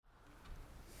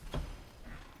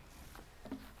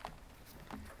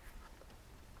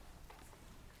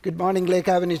Good morning, Lake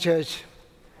Avenue Church.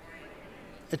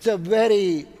 It's a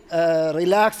very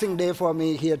relaxing day for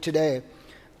me here today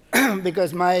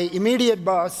because my immediate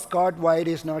boss, Scott White,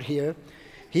 is not here.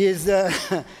 He is,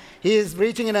 he is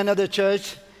preaching in another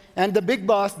church. And the big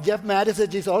boss, Jeff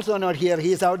Matisich, is also not here.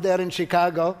 He's out there in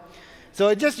Chicago. So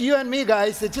it's just you and me,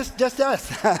 guys. It's just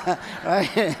us.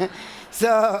 Right?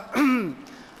 So,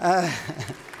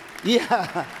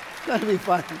 yeah, it's going to be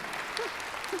fun.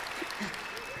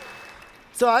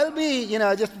 So I'll be,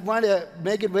 I just want to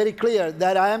make it very clear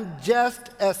that I am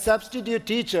just a substitute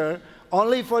teacher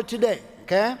only for today,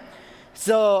 okay?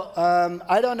 So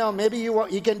I don't know, maybe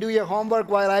you can do your homework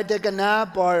while I take a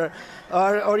nap, or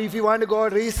if you want to go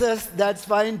recess, that's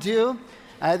fine too.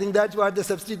 I think that's what the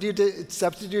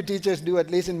substitute teachers do, at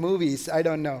least in movies. I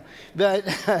don't know. But,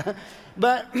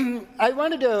 but I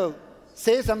wanted to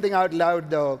say something out loud,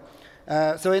 though.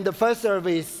 So in the first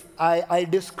service, I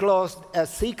disclosed a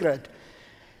secret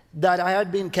that I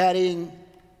had been carrying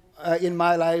in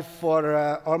my life for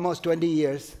almost 20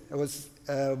 years. It was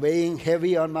weighing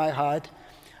heavy on my heart.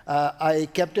 I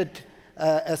kept it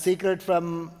a secret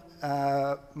from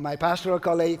my pastoral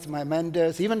colleagues, my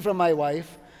mentors, even from my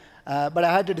wife. But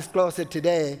I had to disclose it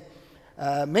today,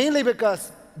 mainly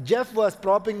because Jeff was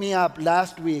propping me up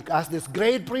last week as this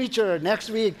great preacher. Next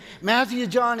week, Matthew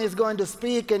John is going to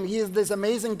speak, and he's this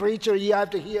amazing preacher you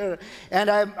have to hear. And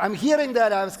I'm hearing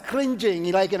that. I was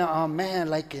cringing, oh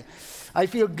man, I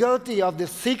feel guilty of this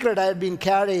secret I had been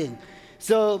carrying.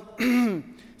 So,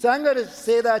 so I'm going to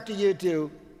say that to you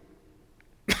too.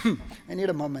 I need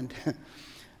a moment.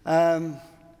 While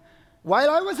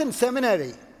I was in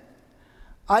seminary,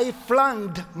 I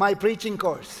flunked my preaching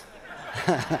course.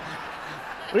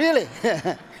 Really?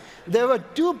 There were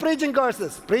two preaching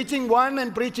courses, preaching 1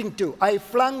 and preaching 2. I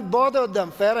flunked both of them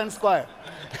fair and square.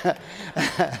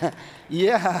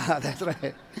 Yeah, that's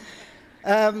right.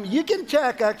 You can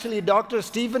check, actually, Dr.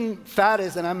 Stephen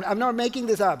Faris, and I'm not making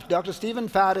this up. Dr. Stephen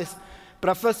Faris,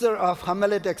 professor of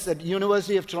homiletics at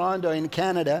University of Toronto in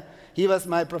Canada. He was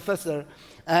my professor.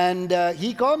 And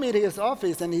he called me to his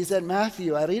office, and he said,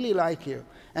 Matthew, I really like you.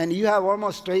 And you have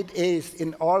almost straight A's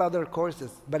in all other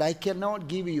courses, but I cannot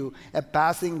give you a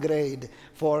passing grade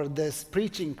for this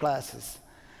preaching classes.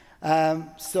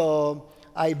 So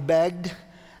I begged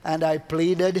and I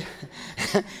pleaded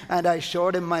and I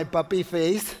showed him my puppy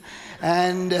face,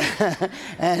 and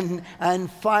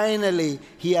finally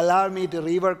he allowed me to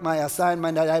rework my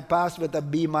assignment, and I passed with a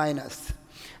B-.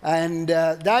 And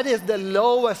that is the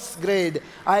lowest grade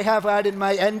I have had in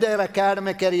my entire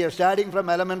academic career, starting from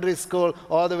elementary school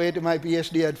all the way to my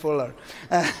PhD at Fuller.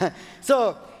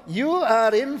 So you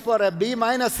are in for a B-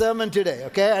 sermon today,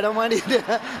 okay? I don't want you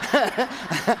to,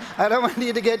 I don't want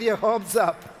you to get your hopes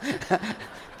up.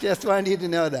 Just want you to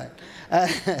know that.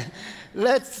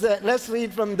 Let's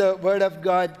read from the Word of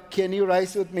God. Can you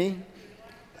rise with me?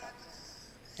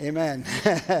 Amen.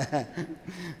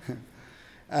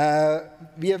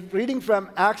 We are reading from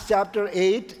Acts chapter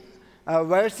 8,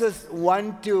 verses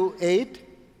 1 to 8.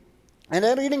 And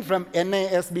I'm reading from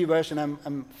NASB version.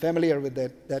 I'm familiar with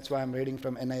it. That's why I'm reading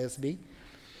from NASB.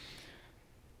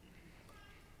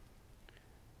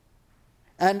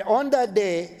 And on that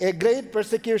day, a great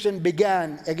persecution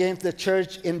began against the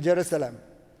church in Jerusalem.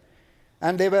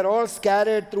 And they were all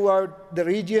scattered throughout the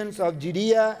regions of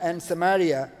Judea and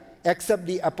Samaria, except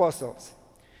the apostles.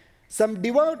 Some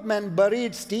devout men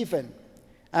buried Stephen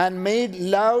and made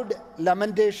loud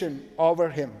lamentation over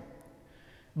him.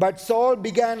 But Saul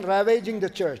began ravaging the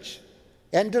church,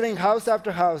 entering house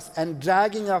after house and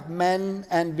dragging off men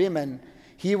and women.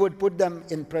 He would put them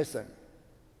in prison.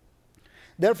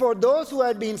 Therefore, those who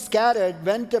had been scattered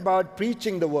went about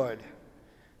preaching the word.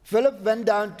 Philip went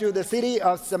down to the city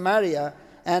of Samaria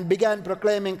and began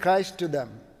proclaiming Christ to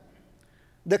them.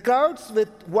 The crowds with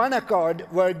one accord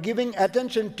were giving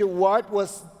attention to what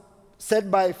was said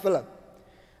by Philip,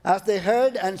 as they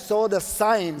heard and saw the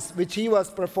signs which he was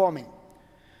performing.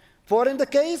 For in the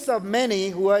case of many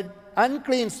who had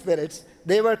unclean spirits,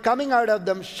 they were coming out of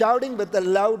them shouting with a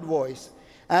loud voice,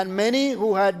 and many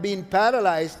who had been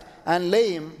paralyzed and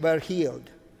lame were healed.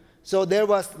 So there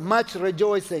was much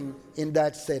rejoicing in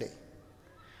that city.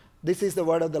 This is the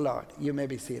word of the Lord. You may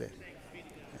be seated.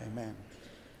 Amen.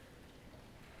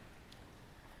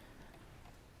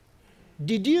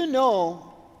 Did you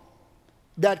know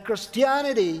that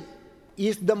Christianity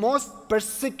is the most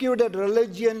persecuted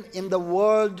religion in the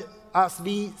world as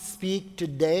we speak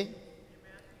today?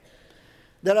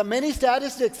 There are many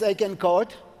statistics I can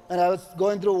quote, and I was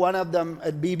going through one of them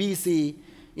at BBC.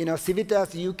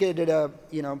 Civitas UK did a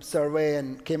survey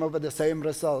and came up with the same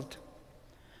result.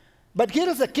 But here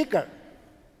is a kicker.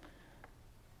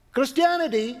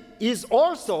 Christianity is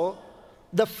also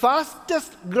the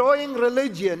fastest growing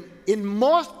religion in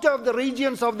most of the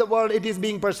regions of the world. It is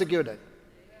being persecuted.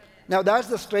 Now that's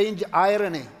the strange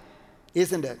irony,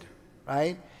 isn't it?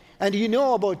 Right? And you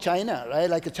know about China, right?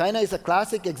 Like China is a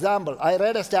classic example. I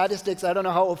read a statistics, I don't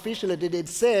know how official it is. It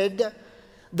said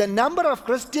the number of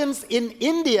Christians in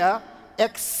India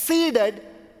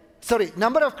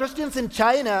number of Christians in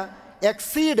China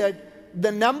exceeded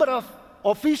the number of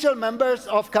official members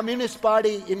of Communist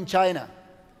Party in China.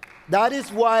 That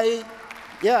is why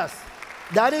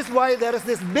there is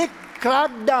this big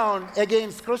crackdown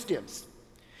against Christians.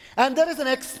 And there is an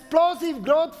explosive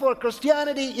growth for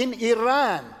Christianity in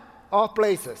Iran, of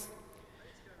places.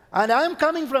 And I'm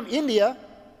coming from India,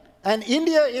 and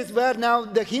India is where now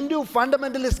the Hindu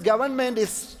fundamentalist government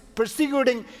is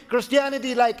persecuting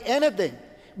Christianity like anything.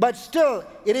 But still,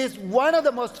 it is one of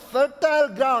the most fertile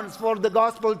grounds for the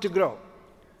gospel to grow.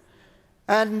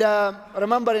 And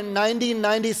remember in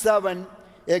 1997,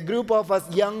 a group of us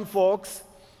young folks,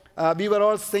 we were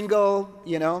all single,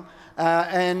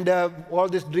 and all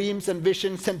these dreams and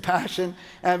visions and passion.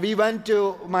 And we went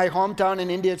to my hometown in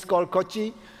India, it's called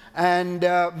Kochi. And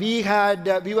we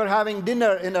were having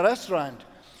dinner in a restaurant.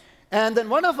 And then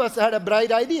one of us had a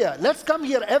bright idea. Let's come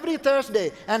here every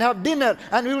Thursday and have dinner,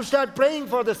 and we will start praying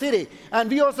for the city. And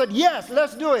we all said, yes,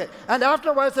 let's do it. And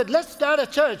afterwards said, let's start a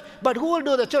church. But who will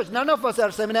do the church? None of us are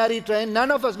seminary trained.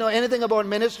 None of us know anything about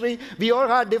ministry. We all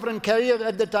had different careers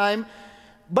at the time.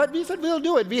 But we said, we'll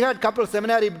do it. We had a couple of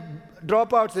seminary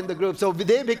dropouts in the group. So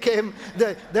they became,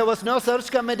 there was no search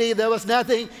committee, there was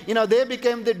nothing. They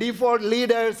became the default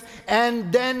leaders.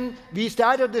 And then we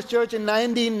started this church in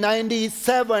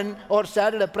 1997, or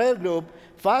started a prayer group.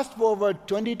 Fast forward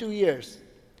 22 years.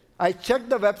 I checked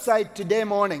the website today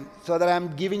morning so that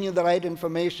I'm giving you the right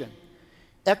information.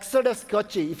 Exodus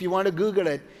Kochi, if you want to Google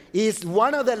it, is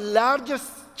one of the largest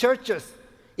churches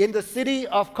in the city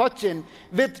of Cochin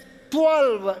with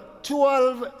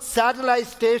 12 satellite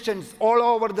stations all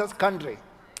over this country.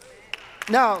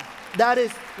 Now, that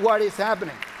is what is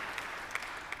happening.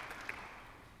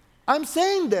 I'm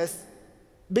saying this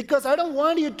because I don't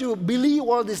want you to believe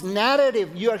all this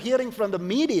narrative you are hearing from the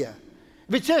media,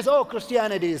 which says, oh,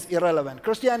 Christianity is irrelevant.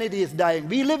 Christianity is dying.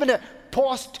 We live in a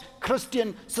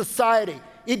post-Christian society.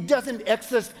 It doesn't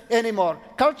exist anymore.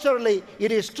 Culturally,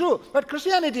 it is true. But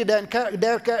Christianity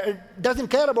doesn't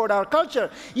care about our culture.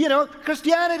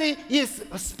 Christianity is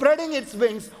spreading its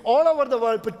wings all over the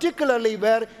world, particularly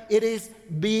where it is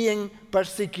being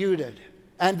persecuted.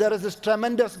 And there is this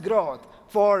tremendous growth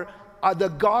for the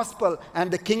gospel and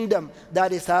the kingdom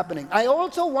that is happening. I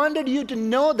also wanted you to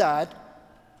know that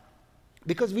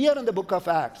because we are in the book of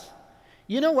Acts.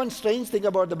 One strange thing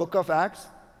about the book of Acts?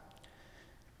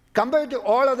 Compared to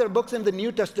all other books in the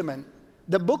New Testament,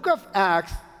 the book of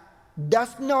Acts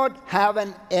does not have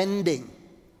an ending.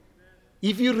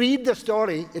 If you read the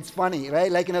story, it's funny,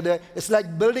 right? It's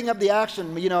like building up the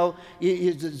action,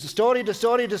 story to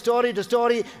story to story to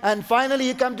story, and finally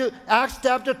you come to Acts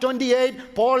chapter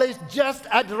 28. Paul is just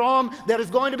at Rome. There is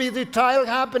going to be the trial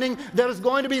happening. There is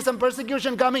going to be some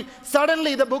persecution coming.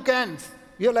 Suddenly the book ends.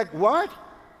 You're like, what?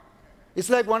 It's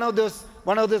like one of those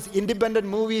independent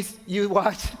movies you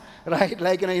watch, right?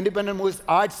 Independent movies,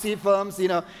 artsy films,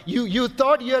 You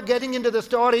thought you're getting into the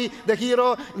story, the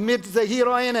hero meets the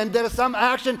heroine, and there's some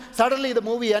action. Suddenly the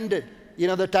movie ended,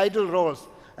 the title rolls.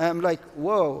 I'm like,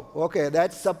 whoa, okay,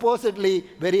 that's supposedly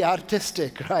very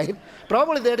artistic, right?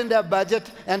 Probably they didn't have budget,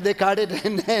 and they cut it,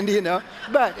 and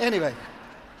But anyway,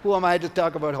 who am I to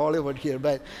talk about Hollywood here?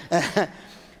 But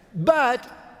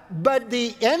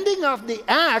the ending of the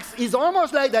Acts is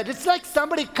almost like that. It's like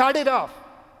somebody cut it off.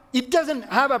 It doesn't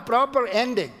have a proper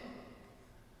ending.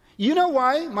 You know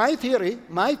why? My theory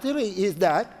is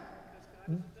that,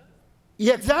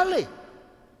 exactly.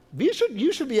 You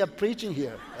should be preaching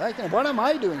here. Right? What am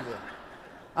I doing here?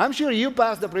 I'm sure you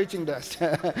passed the preaching test.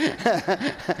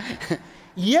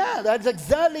 Yeah, that's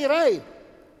exactly right.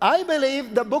 I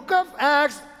believe the book of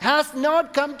Acts has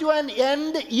not come to an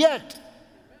end yet.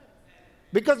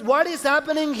 Because what is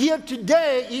happening here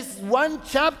today is one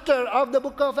chapter of the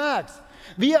book of Acts.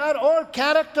 We are all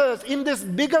characters in this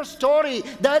bigger story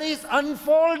that is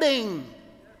unfolding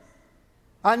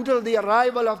until the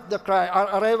arrival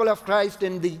of Christ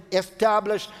in the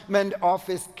establishment of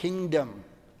his kingdom.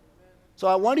 So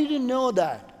I want you to know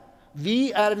that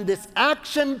we are in this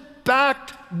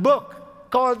action-packed book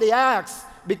called the Acts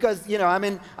because,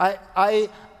 the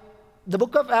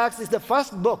book of Acts is the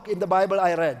first book in the Bible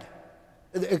I read.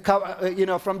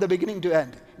 From the beginning to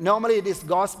end. Normally it is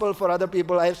gospel for other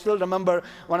people. I still remember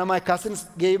one of my cousins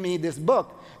gave me this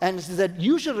book, and she said,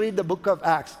 you should read the book of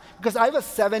Acts. Because I was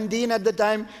 17 at the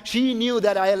time. She knew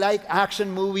that I like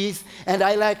action movies, and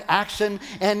I like action.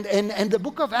 And the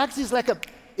book of Acts is like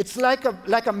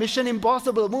a Mission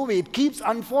Impossible movie. It keeps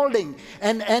unfolding.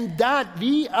 And that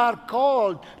we are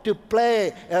called to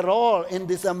play a role in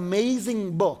this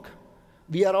amazing book.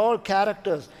 We are all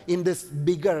characters in this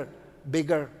bigger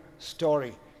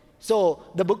story. So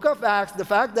the book of Acts, the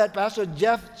fact that Pastor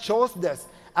Jeff chose this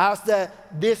as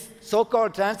this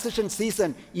so-called transition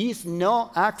season is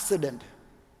no accident.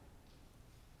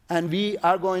 And we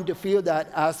are going to feel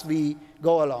that as we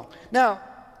go along. Now,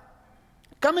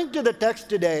 coming to the text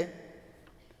today,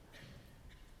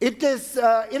 it is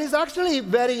actually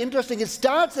very interesting. It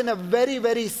starts in a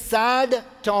very sad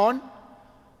tone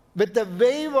with the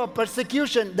wave of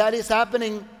persecution that is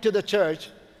happening to the church.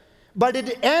 But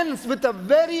it ends with a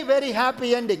very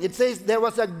happy ending. It says there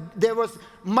was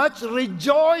much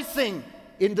rejoicing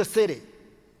in the city.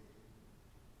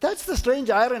 That's the strange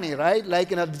irony, right?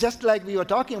 Just like we were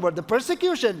talking about, the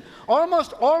persecution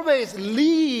almost always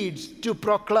leads to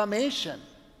proclamation.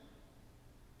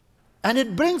 And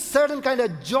it brings certain kind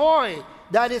of joy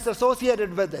that is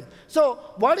associated with it. So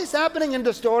what is happening in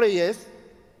the story is,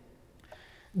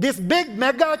 this big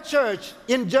mega church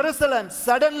in Jerusalem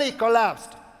suddenly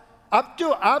collapsed. Up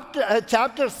to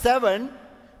chapter 7,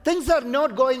 things are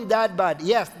not going that bad.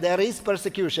 Yes, there is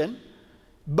persecution,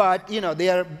 but they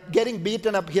are getting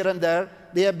beaten up here and there.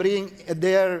 They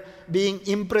are being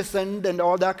imprisoned and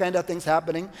all that kind of things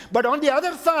happening. But on the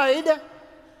other side,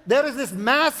 there is this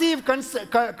massive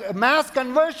mass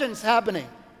conversions happening.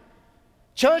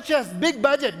 Church has big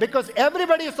budget because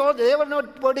everybody sold. They were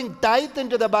not putting tithe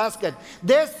into the basket.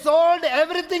 They sold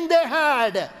everything they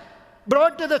had,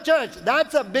 brought to the church.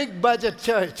 That's a big budget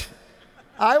church.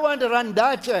 I want to run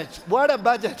that church. What a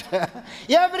budget.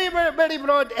 Everybody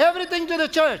brought everything to the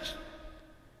church.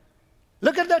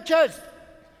 Look at that church.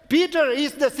 Peter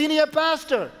is the senior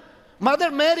pastor.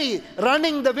 Mother Mary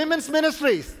running the women's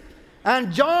ministries.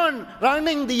 And John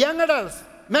running the young adults.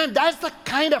 Man, that's the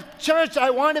kind of church I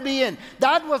want to be in.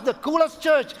 That was the coolest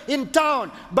church in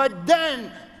town. But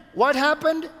then, what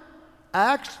happened?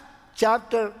 Acts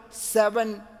chapter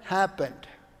 7 happened,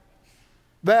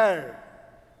 where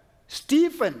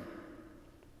Stephen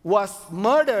was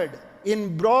murdered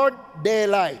in broad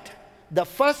daylight. The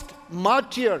first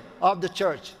martyr of the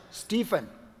church, Stephen.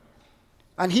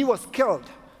 And he was killed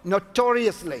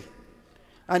notoriously.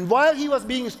 And while he was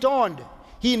being stoned,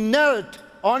 he knelt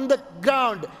on the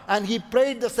ground and he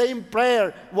prayed the same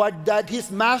prayer that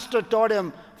his master taught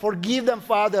him. Forgive them,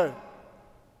 Father.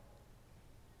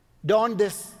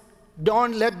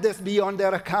 Don't let this be on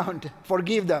their account.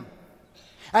 Forgive them.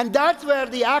 And that's where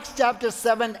the Acts chapter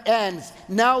 7 ends.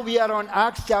 Now we are on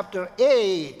Acts chapter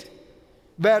 8,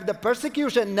 where the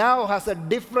persecution now has a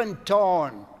different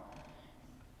tone.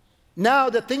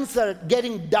 Now the things are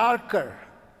getting darker.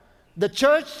 The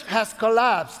church has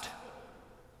collapsed.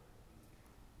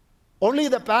 Only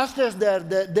the pastors there,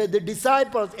 the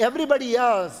disciples, everybody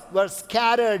else were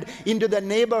scattered into the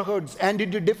neighborhoods and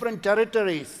into different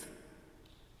territories.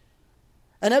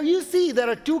 And now you see there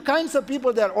are two kinds of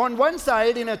people there. On one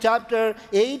side, in chapter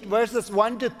 8, verses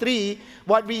 1 to 3,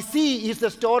 what we see is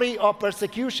the story of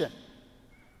persecution.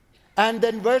 And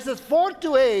then verses 4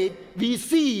 to 8, we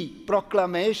see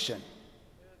proclamation.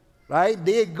 Right?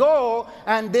 They go.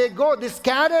 This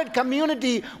scattered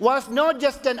community was not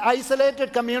just an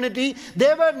isolated community.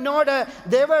 They were not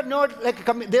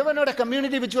a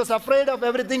community which was afraid of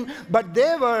everything, but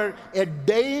they were a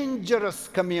dangerous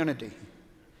community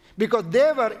because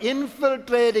they were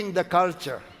infiltrating the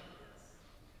culture.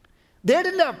 They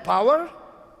didn't have power,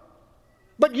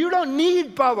 but you don't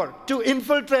need power to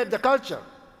infiltrate the culture.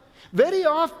 Very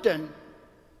often,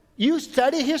 you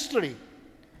study history.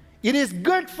 It is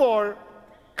good for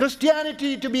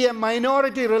Christianity to be a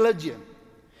minority religion.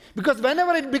 Because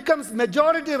whenever it becomes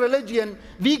majority religion,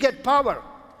 we get power.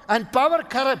 And power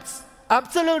corrupts.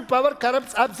 Absolute power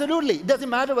corrupts absolutely. It doesn't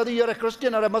matter whether you're a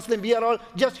Christian or a Muslim. We are all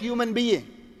just human beings.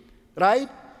 Right?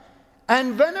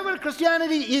 And whenever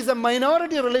Christianity is a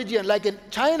minority religion, like in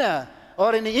China,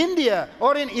 or in India,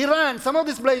 or in Iran, some of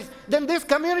these places, then these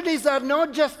communities are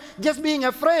not just being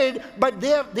afraid, but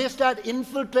they start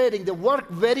infiltrating. They work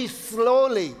very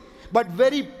slowly, but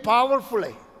very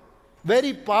powerfully.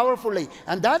 Very powerfully.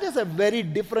 And that is a very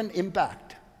different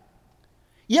impact.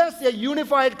 Yes, a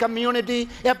unified community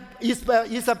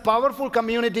is a powerful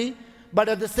community, but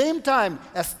at the same time,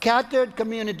 a scattered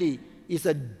community is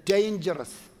a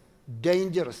dangerous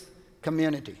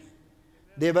community.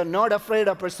 They were not afraid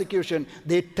of persecution.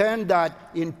 They turned that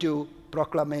into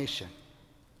proclamation.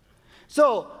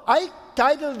 So I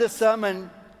titled this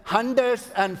sermon, Hunters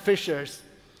and Fishers,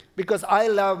 because I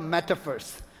love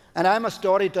metaphors. And I'm a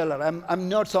storyteller. I'm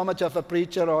not so much of a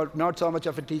preacher or not so much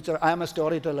of a teacher. I'm a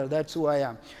storyteller. That's who I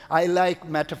am. I like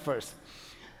metaphors.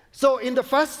 So in the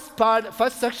first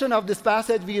section of this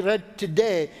passage we read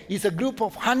today is a group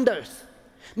of hunters.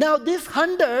 Now these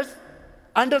hunters,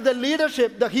 under the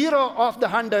leadership, the hero of the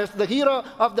hunters, the hero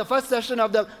of the first section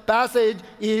of the passage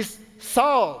is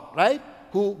Saul, right?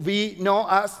 Who we know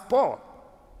as Paul.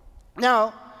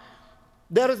 Now,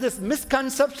 there is this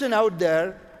misconception out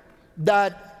there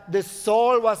that this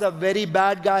Saul was a very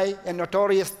bad guy, a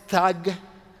notorious thug,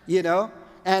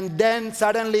 and then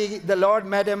suddenly the Lord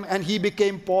met him and he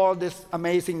became Paul, this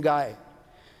amazing guy.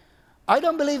 I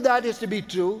don't believe that is to be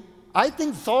true. I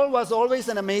think Saul was always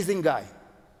an amazing guy.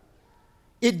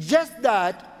 It's just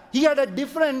that he had a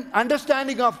different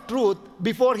understanding of truth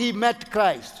before he met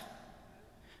Christ.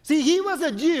 See, he was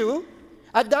a Jew.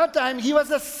 At that time, he was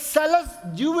a zealous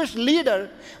Jewish leader,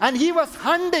 and he was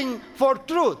hunting for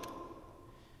truth.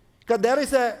 Because there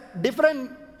is a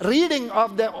different reading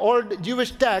of the old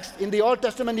Jewish text. In the Old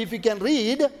Testament, if you can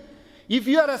read, if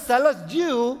you are a zealous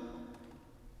Jew,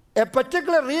 a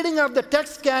particular reading of the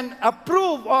text can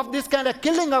approve of this kind of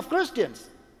killing of Christians.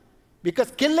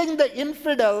 Because killing the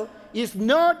infidel is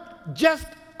not just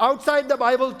outside the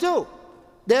Bible too.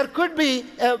 There could be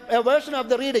a version of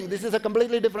the reading. This is a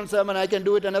completely different sermon. I can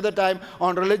do it another time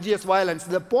on religious violence.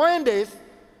 The point is,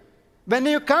 when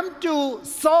you come to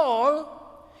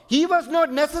Saul, he was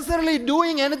not necessarily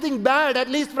doing anything bad, at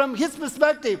least from his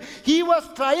perspective. He was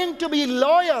trying to be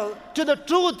loyal to the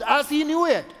truth as he knew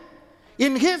it.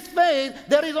 In his faith,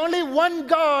 there is only one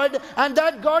God, and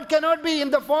that God cannot be in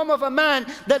the form of a man.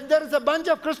 That there is a bunch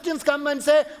of Christians come and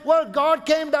say, well, God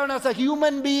came down as a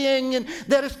human being, and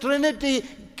there is Trinity.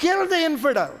 Kill the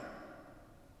infidel.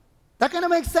 That kind of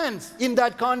makes sense in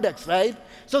that context, right?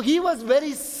 So he was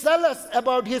very zealous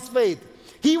about his faith.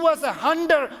 He was a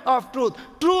hunter of truth.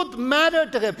 Truth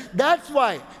mattered to him. That's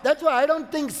why I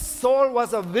don't think Saul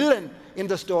was a villain in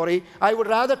the story. I would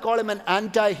rather call him an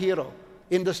anti-hero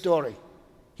in the story.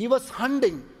 He was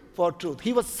hunting for truth.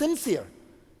 He was sincere.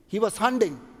 He was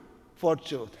hunting for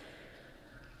truth.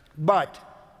 But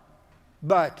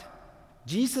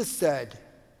Jesus said,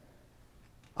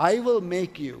 I will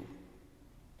make you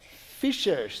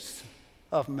fishers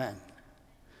of men.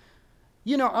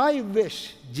 I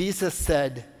wish Jesus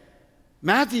said,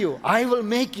 Matthew, I will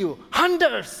make you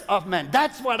hunters of men.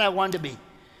 That's what I want to be.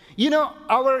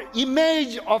 Our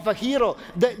image of a hero,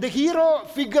 the hero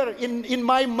figure in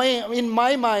my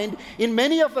mind, in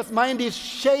many of us' mind, is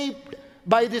shaped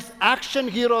by these action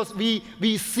heroes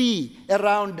we see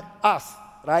around us,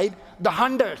 right? The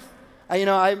hunters.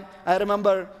 I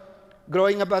remember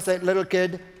growing up as a little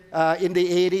kid in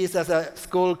the 80s as a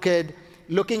school kid,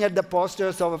 looking at the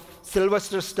posters of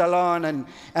Sylvester Stallone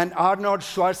and Arnold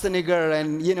Schwarzenegger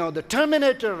and, the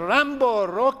Terminator, Rambo,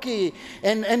 Rocky.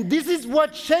 And this is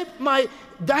what shaped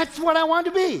that's what I want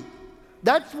to be.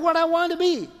 That's what I want to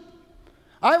be.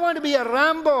 I want to be a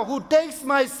Rambo who takes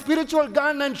my spiritual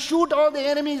gun and shoot all the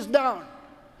enemies down.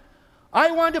 I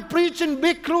want to preach in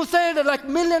big crusade like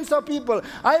millions of people.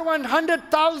 I want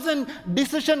 100,000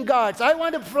 decision guards. I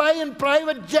want to fly in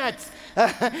private jets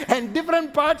and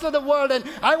different parts of the world. And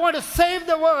I want to save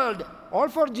the world. All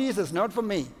for Jesus, not for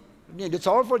me. It's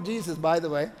all for Jesus, by the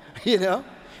way,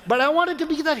 But I wanted to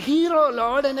be that hero,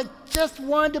 Lord, and I just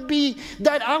want to be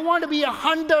that. I want to be a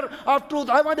hunter of truth.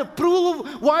 I want to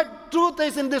prove what truth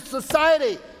is in this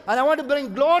society. And I want to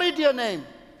bring glory to your name.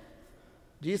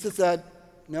 Jesus said,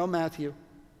 no, Matthew,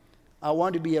 I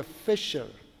want to be a fisher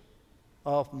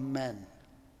of men.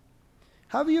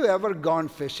 Have you ever gone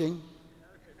fishing?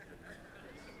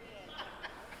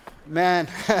 Man,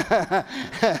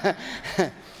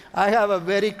 I have a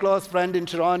very close friend in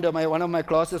Toronto, one of my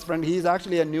closest friends. He's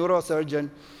actually a neurosurgeon,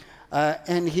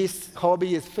 and his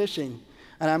hobby is fishing.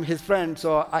 And I'm his friend,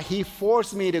 so he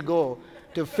forced me to go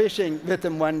to fishing with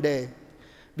him one day.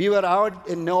 We were out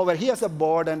in nowhere. He has a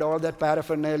board and all that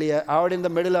paraphernalia, out in the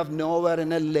middle of nowhere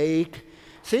in a lake,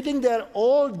 sitting there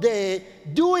all day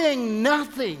doing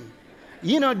nothing.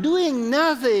 Doing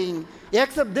nothing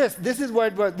except this. This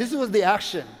was the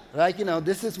action, right?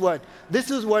 This is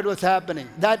what was happening.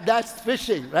 That's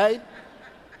fishing, right?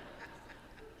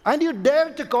 And you dare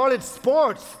to call it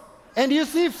sports, and you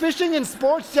see fishing in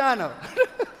Sports Channel.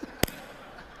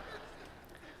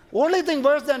 Only thing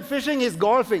worse than fishing is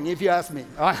golfing, if you ask me.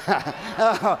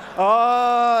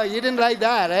 Oh, you didn't like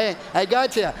that, eh? I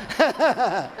got you.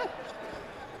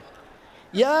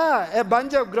 Yeah, a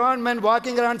bunch of grown men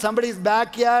walking around somebody's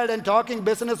backyard and talking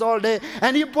business all day,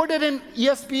 and you put it in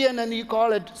ESPN and you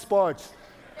call it sports.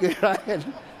 Right?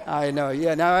 I know,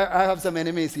 yeah, now I have some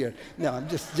enemies here. No, I'm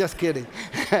just kidding.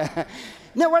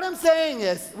 No, what I'm saying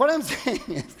is,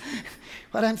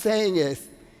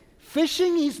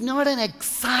 fishing is not an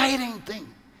exciting thing.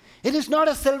 It is not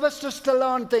a Sylvester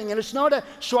Stallone thing, and it's not a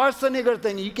Schwarzenegger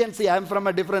thing. You can see I'm from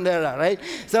a different era, right?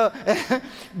 So,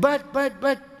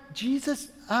 but Jesus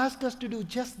asked us to do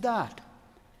just that.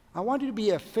 I want you to be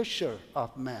a fisher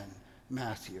of men,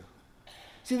 Matthew.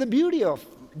 See, the beauty of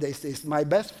this is my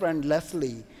best friend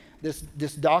Leslie, this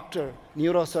doctor,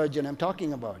 neurosurgeon I'm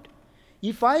talking about.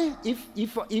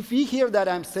 If he hear that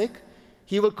I'm sick,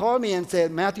 he will call me and say,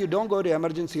 Matthew, don't go to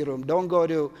emergency room. Don't go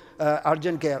to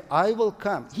urgent care. I will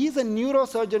come. He's a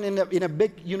neurosurgeon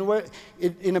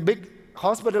in a big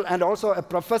hospital and also a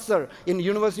professor in the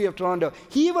University of Toronto.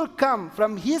 He will come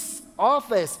from his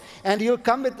office and he'll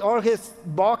come with all his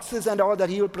boxes and all that.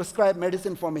 He will prescribe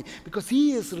medicine for me because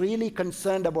he is really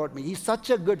concerned about me. He's such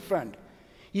a good friend.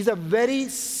 He's a very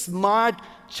smart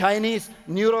Chinese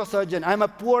neurosurgeon. I'm a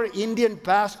poor Indian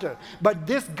pastor, but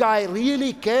this guy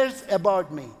really cares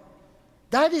about me.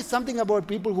 That is something about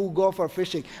people who go for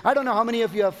fishing. I don't know how many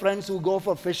of you have friends who go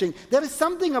for fishing. There is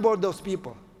something about those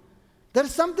people. There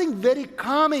is something very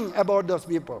calming about those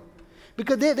people.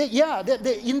 Because they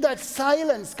in that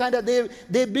silence, kind of,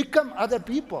 they become other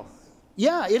people.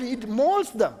 Yeah, it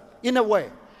molds them in a way.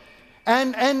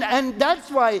 And that's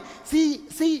why, see,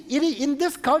 in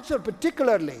this culture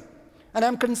particularly, and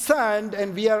I'm concerned,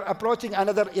 and we are approaching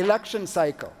another election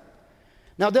cycle.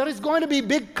 Now, there is going to be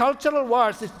big cultural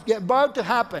wars. It's about to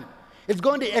happen. It's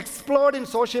going to explode in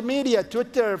social media,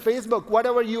 Twitter, Facebook,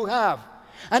 whatever you have.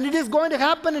 And it is going to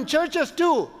happen in churches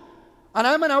too. And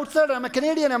I'm an outsider, I'm a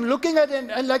Canadian, I'm looking at it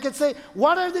and like I say,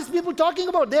 what are these people talking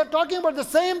about? They're talking about the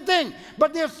same thing,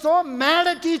 but they're so mad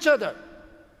at each other.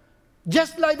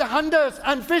 Just like the hunters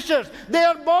and fishers, they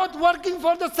are both working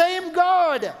for the same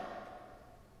God.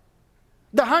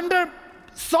 The hunter,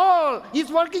 Saul,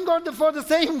 is working for the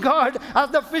same God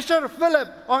as the fisher, Philip,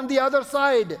 on the other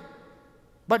side.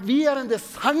 But we are in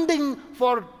this hunting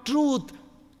for truth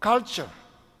culture.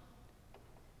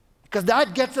 Because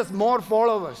that gets us more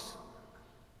followers.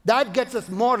 That gets us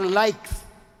more likes.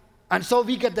 And so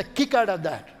we get the kick out of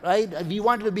that, right? And we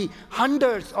want to be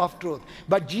hunters of truth.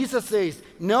 But Jesus says,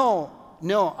 no,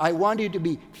 I want you to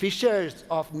be fishers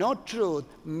of not truth,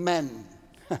 men.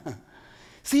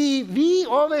 See, we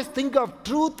always think of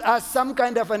truth as some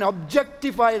kind of an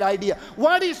objectified idea.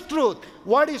 What is truth?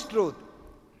 What is truth?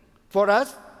 For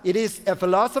us, it is a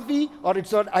philosophy, or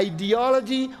it's an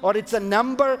ideology, or it's a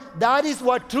number. That is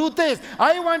what truth is.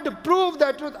 I want to prove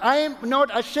that truth. I am not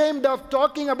ashamed of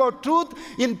talking about truth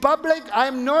in public. I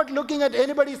am not looking at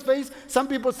anybody's face. Some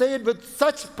people say it with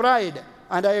such pride,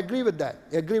 and I agree with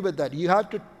that. You have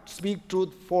to speak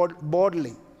truth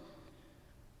boldly.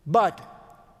 But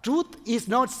truth is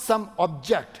not some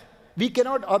object. We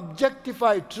cannot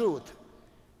objectify truth,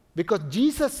 because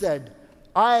Jesus said,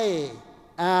 I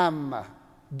am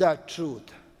the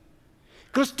truth.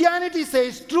 Christianity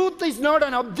says truth is not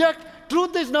an object,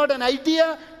 truth is not an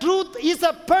idea, truth is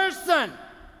a person.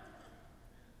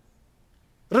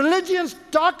 Religions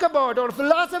talk about, or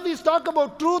philosophies talk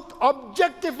about truth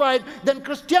objectified, then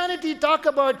Christianity talk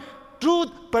about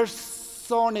truth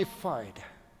personified.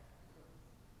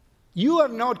 You are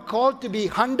not called to be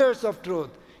hunters of truth.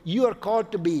 You are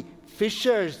called to be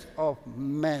fishers of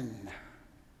men.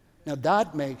 Now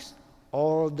that makes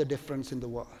all the difference in the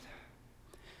world.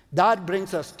 That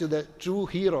brings us to the true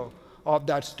hero of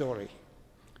that story.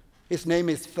 His name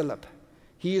is Philip.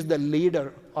 He is the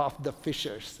leader of the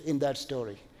fishers in that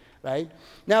story, right?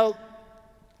 Now,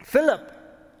 Philip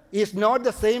is not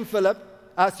the same Philip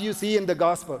as you see in the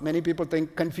gospel. Many people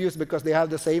think confused because they have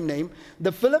the same name.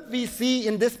 The Philip we see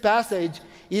in this passage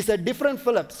is a different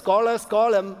Philip. Scholars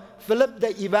call him Philip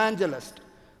the evangelist.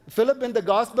 Philip in the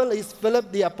gospel is Philip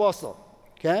the apostle,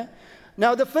 okay?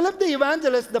 Now, the Philip the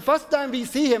evangelist, the first time we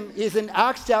see him is in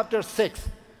Acts chapter 6,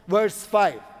 verse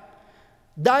 5.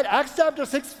 That Acts chapter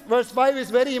 6, verse 5 is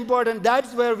very important.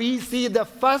 That's where we see the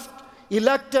first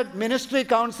elected ministry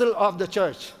council of the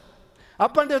church.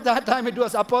 Up until that time, it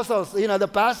was apostles, the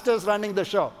pastors running the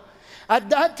show. At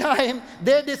that time,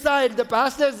 the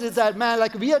pastors decide, man,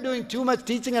 we are doing too much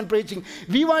teaching and preaching.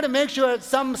 We want to make sure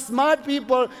some smart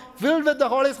people filled with the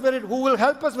Holy Spirit who will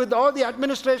help us with all the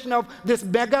administration of this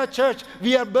mega church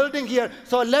we are building here.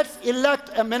 So let's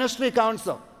elect a ministry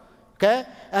council. Okay?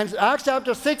 And Acts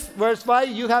chapter 6, verse 5,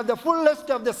 you have the full list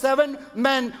of the 7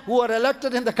 men who are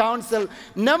elected in the council.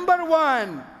 Number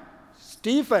 1,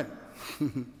 Stephen.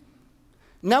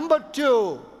 Number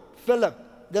 2, Philip.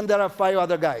 Then there are 5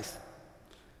 other guys.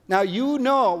 Now you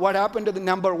know what happened to the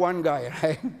number 1 guy,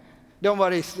 right? Don't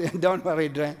worry,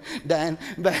 Dan.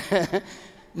 But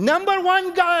number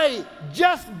 1 guy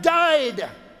just died.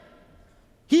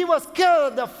 He was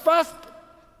killed, the first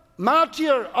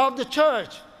martyr of the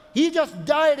church. He just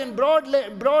died in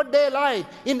broad daylight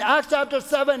in Acts chapter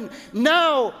 7.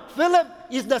 Now, Philip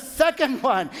is the second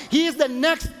one. He is the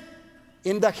next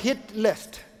in the hit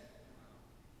list.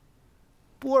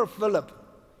 Poor Philip.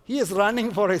 He is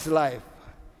running for his life.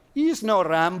 He is no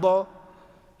Rambo.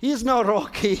 He is no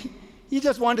Rocky. He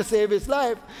just wants to save his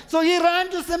life. So he ran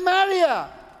to Samaria,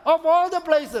 of all the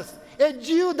places. A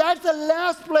Jew, that's the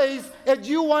last place a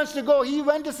Jew wants to go. He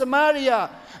went to Samaria.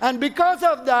 And because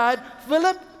of that,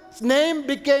 Philip's name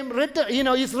became written,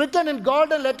 he's written in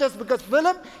golden letters because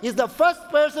Philip is the first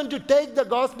person to take the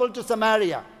gospel to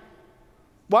Samaria.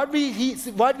 What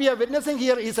we are witnessing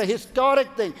here is a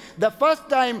historic thing. The first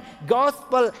time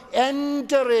gospel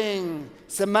entering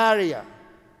Samaria.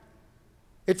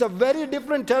 It's a very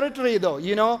different territory though.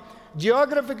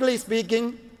 Geographically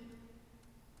speaking,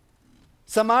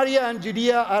 Samaria and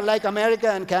Judea are like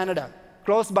America and Canada,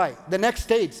 close by, the next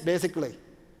states basically,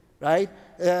 right?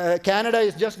 Canada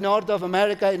is just north of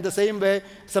America in the same way.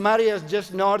 Samaria is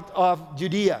just north of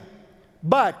Judea.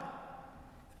 But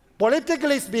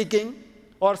politically speaking,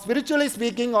 or spiritually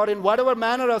speaking, or in whatever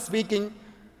manner of speaking,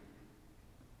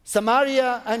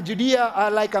 Samaria and Judea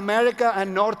are like America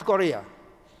and North Korea.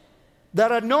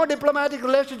 There are no diplomatic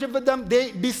relationship with them.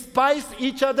 They despise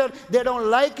each other. They don't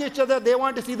like each other. They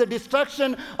want to see the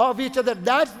destruction of each other.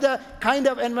 That's the kind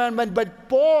of environment. But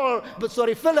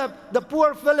Philip, the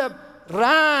poor Philip,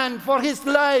 ran for his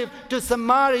life to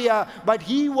Samaria, but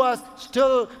he was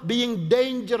still being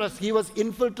dangerous. He was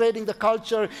infiltrating the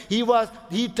culture. He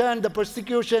turned the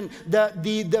persecution,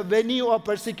 the venue of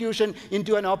persecution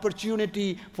into an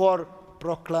opportunity for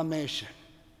proclamation.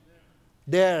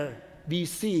 There we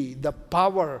see the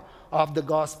power of the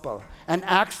gospel. An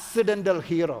accidental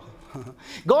hero.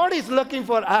 God is looking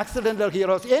for accidental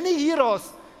heroes. Any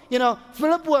heroes?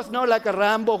 Philip was not like a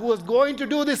Rambo who was going to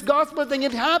do this gospel thing.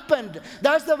 It happened.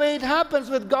 That's the way it happens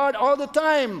with God all the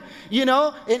time. In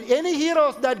any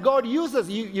heroes that God uses,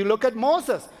 you look at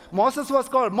Moses. Moses was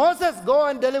called, Moses, go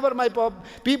and deliver my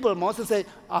people. Moses said,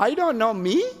 I don't know,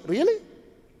 me? Really?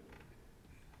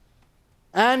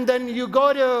 And then you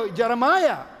go to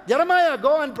Jeremiah. Jeremiah,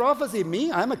 go and prophesy. Me?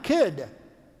 I'm a kid.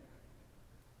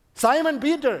 Simon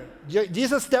Peter,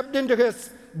 Jesus stepped into his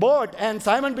boat, and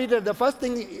Simon Peter, the first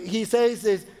thing he says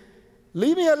is,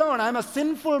 leave me alone, I'm a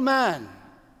sinful man.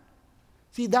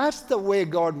 See, that's the way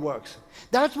God works.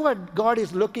 That's what God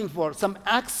is looking for, some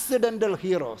accidental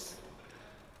heroes.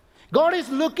 God is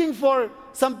looking for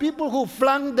some people who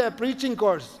flung their preaching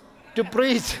course to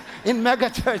preach in mega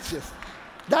churches.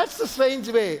 That's the strange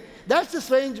way. That's the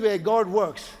strange way God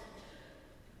works.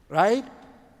 Right?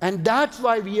 And that's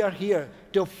why we are here,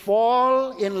 to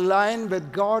fall in line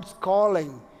with God's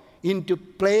calling into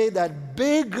play that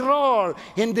big role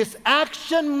in this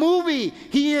action movie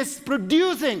He is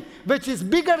producing, which is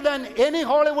bigger than any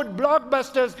Hollywood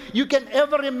blockbusters you can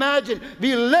ever imagine.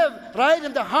 We live right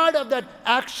in the heart of that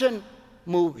action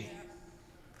movie.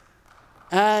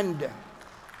 And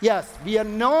yes, we are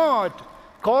not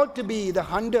called to be the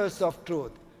hunters of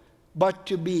truth, but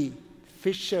to be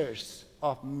fishers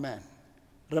of men.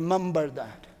 Remember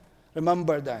that.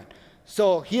 Remember that.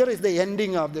 So here is the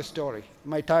ending of the story.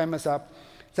 My time is up.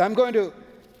 So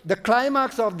the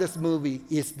climax of this movie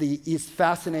is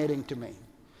fascinating to me.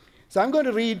 So I'm going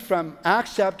to read from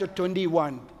Acts chapter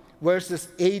 21, verses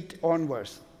 8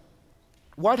 onwards.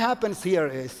 What happens here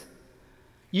is,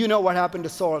 you know what happened to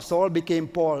Saul. Saul became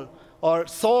Paul. Or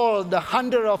Saul, the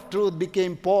hunter of truth,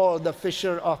 became Paul, the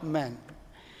fisher of men.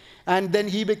 And then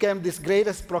he became this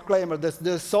greatest proclaimer.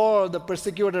 The Saul, the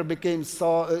persecutor, became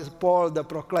Paul, the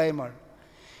proclaimer.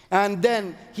 And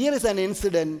then here is an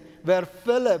incident where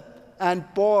Philip and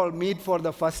Paul meet for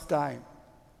the first time.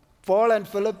 Paul and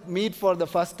Philip meet for the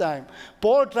first time.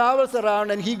 Paul travels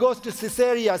around and he goes to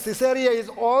Caesarea. Caesarea is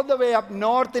all the way up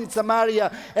north in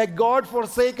Samaria, a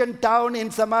God-forsaken town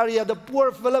in Samaria. The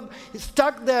poor Philip is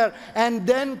stuck there. And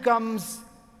then comes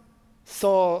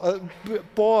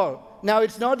Paul. Now,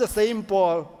 it's not the same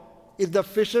Paul. It's the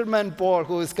fisherman Paul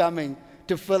who is coming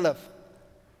to Philip.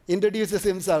 Introduces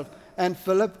himself. And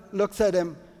Philip looks at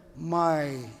him.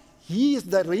 He is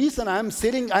the reason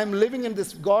I'm living in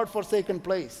this God-forsaken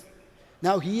place.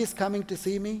 Now he is coming to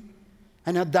see me.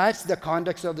 And now that's the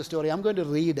context of the story. I'm going to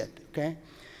read it, okay?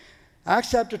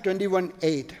 Acts chapter 21,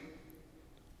 8.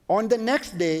 On the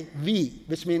next day, we,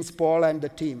 which means Paul and the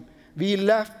team, we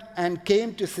left and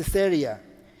came to Caesarea.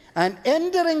 And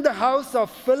entering the house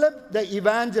of Philip the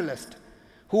evangelist,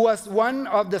 who was one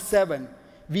of the 7,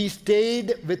 we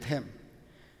stayed with him.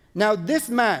 Now this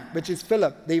man, which is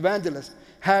Philip the evangelist,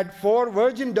 had 4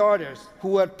 virgin daughters who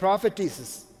were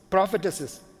prophetesses.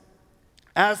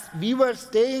 As we were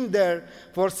staying there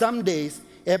for some days,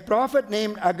 a prophet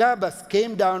named Agabus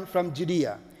came down from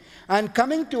Judea. And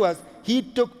coming to us, he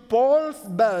took Paul's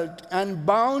belt and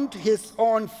bound his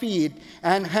own feet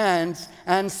and hands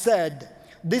and said,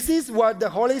 "This is what the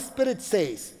Holy Spirit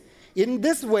says. In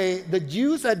this way, the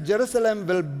Jews at Jerusalem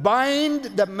will bind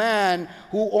the man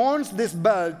who owns this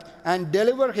belt and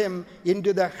deliver him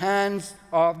into the hands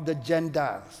of the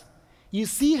Gentiles." You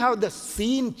see how the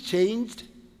scene changed?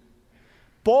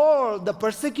 Paul, the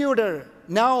persecutor,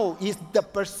 now is the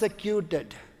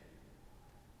persecuted.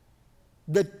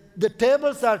 The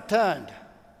tables are turned.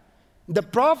 The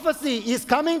prophecy is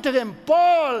coming to him.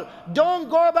 Paul, don't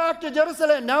go back to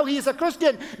Jerusalem. Now he is a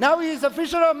Christian. Now he is a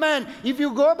fisher of men. If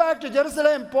you go back to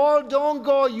Jerusalem, Paul, don't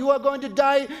go. You are going to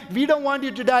die. We don't want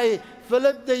you to die.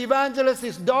 Philip the evangelist,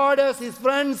 his daughters, his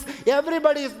friends,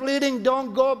 everybody is pleading,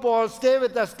 don't go, Paul. Stay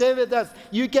with us. Stay with us.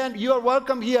 You are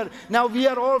welcome here. Now we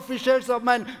are all fishers of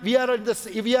men. We are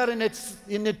in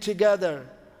it together.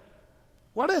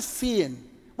 What a scene.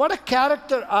 What a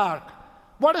character arc.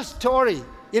 What a story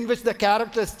in which the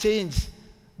characters change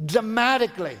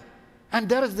dramatically. And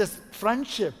there is this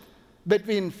friendship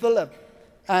between Philip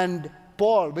and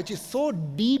Paul, which is so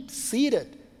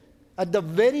deep-seated at the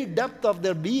very depth of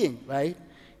their being, right?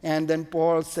 And then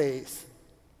Paul says,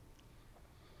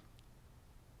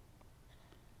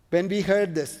 when we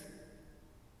heard this,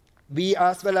 we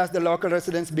as well as the local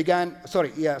residents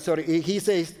he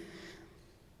says,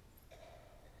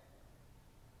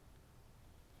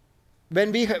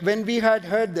 When we had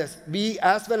heard this, we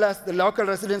as well as the local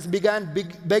residents began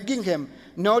begging him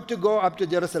not to go up to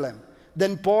Jerusalem.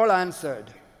 Then Paul answered,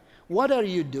 "What are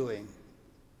you doing?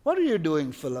 What are you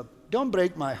doing, Philip? Don't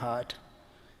break my heart.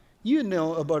 You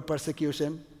know about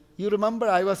persecution. You remember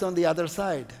I was on the other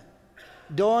side.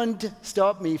 Don't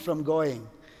stop me from going.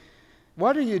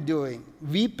 What are you doing,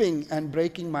 weeping and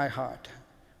breaking my heart?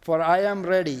 For I am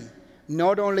ready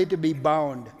not only to be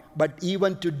bound, but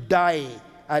even to die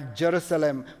at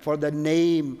Jerusalem for the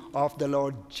name of the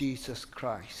Lord Jesus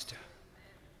Christ."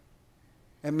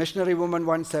 A missionary woman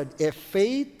once said, "A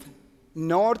faith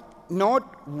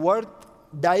not worth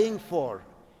dying for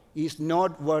is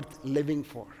not worth living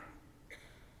for."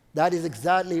 That is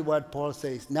exactly what Paul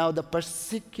says. Now the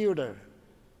persecutor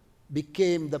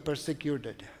became the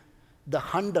persecuted. The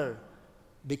hunter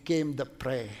became the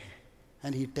prey.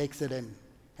 And he takes it in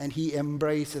and he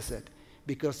embraces it,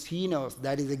 because he knows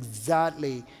that is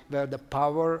exactly where the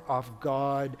power of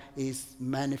God is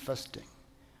manifesting.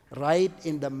 Right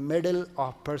in the middle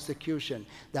of persecution,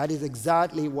 that is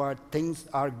exactly what things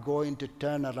are going to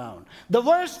turn around. The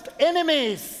worst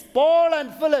enemies, Paul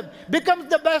and Philip, become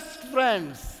the best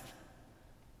friends.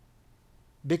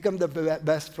 Become the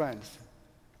best friends.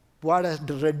 What a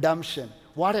redemption.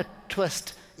 What a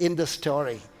twist in the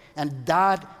story. And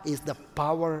that is the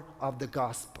power of the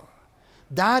gospel.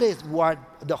 That is what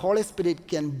the Holy Spirit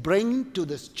can bring to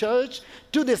this church,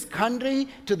 to this country,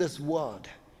 to this world.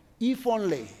 If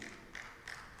only,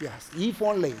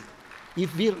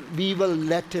 if we will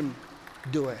let him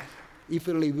do it. If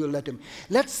only we will let him.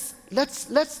 Let's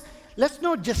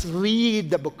not just read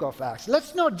the book of Acts.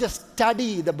 Let's not just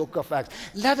study the book of Acts.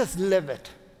 Let us live it.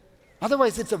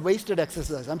 Otherwise, it's a wasted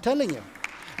exercise. I'm telling you.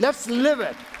 Let's live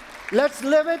it. Let's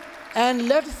live it. And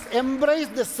let's embrace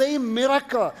the same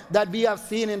miracle that we have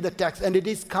seen in the text. And it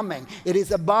is coming. It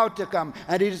is about to come.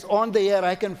 And it is on the air.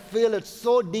 I can feel it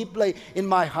so deeply in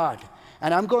my heart.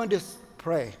 And I'm going to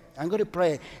pray. I'm going to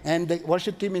pray. And the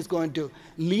worship team is going to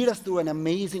lead us through an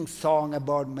amazing song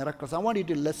about miracles. I want you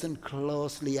to listen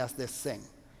closely as they sing.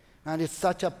 And it's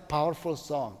such a powerful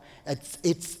song.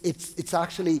 It's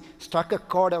actually struck a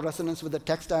chord of resonance with the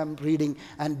text I'm reading,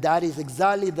 and that is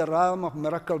exactly the realm of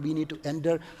miracle we need to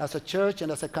enter as a church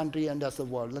and as a country and as a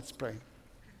world. Let's pray.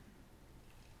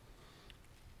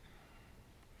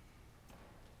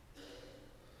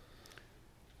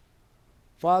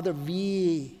 Father,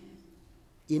 we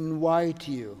invite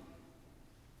you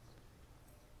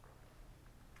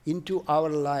into our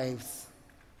lives,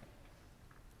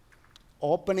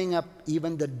 opening up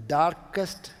even the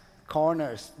darkest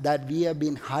corners that we have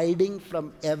been hiding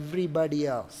from everybody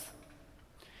else.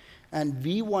 And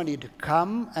we want you to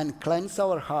come and cleanse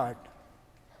our heart.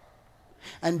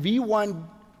 And we want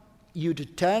you to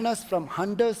turn us from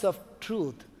hunters of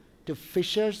truth to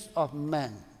fishers of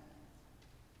men.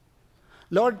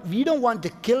 Lord, we don't want to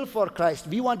kill for Christ.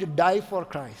 We want to die for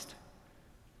Christ.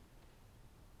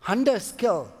 Hunters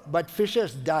kill, but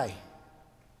fishers die.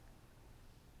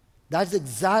 That's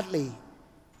exactly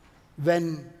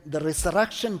when the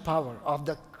resurrection power of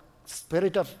the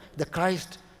Spirit of the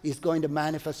Christ is going to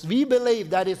manifest. We believe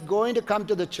that is going to come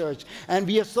to the church, and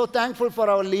we are so thankful for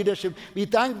our leadership. We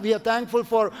are thankful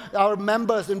for our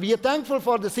members, and we are thankful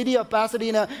for the city of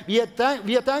Pasadena. We are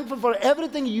thankful for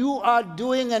everything you are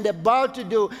doing and about to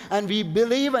do, and we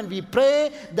believe and we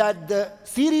pray that the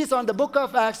series on the book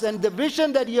of Acts and the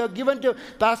vision that you have given to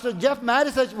Pastor Jeff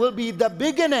Marisach will be the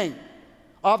beginning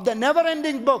of the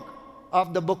never-ending book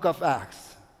of the book of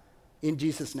Acts. In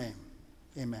Jesus' name,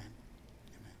 amen.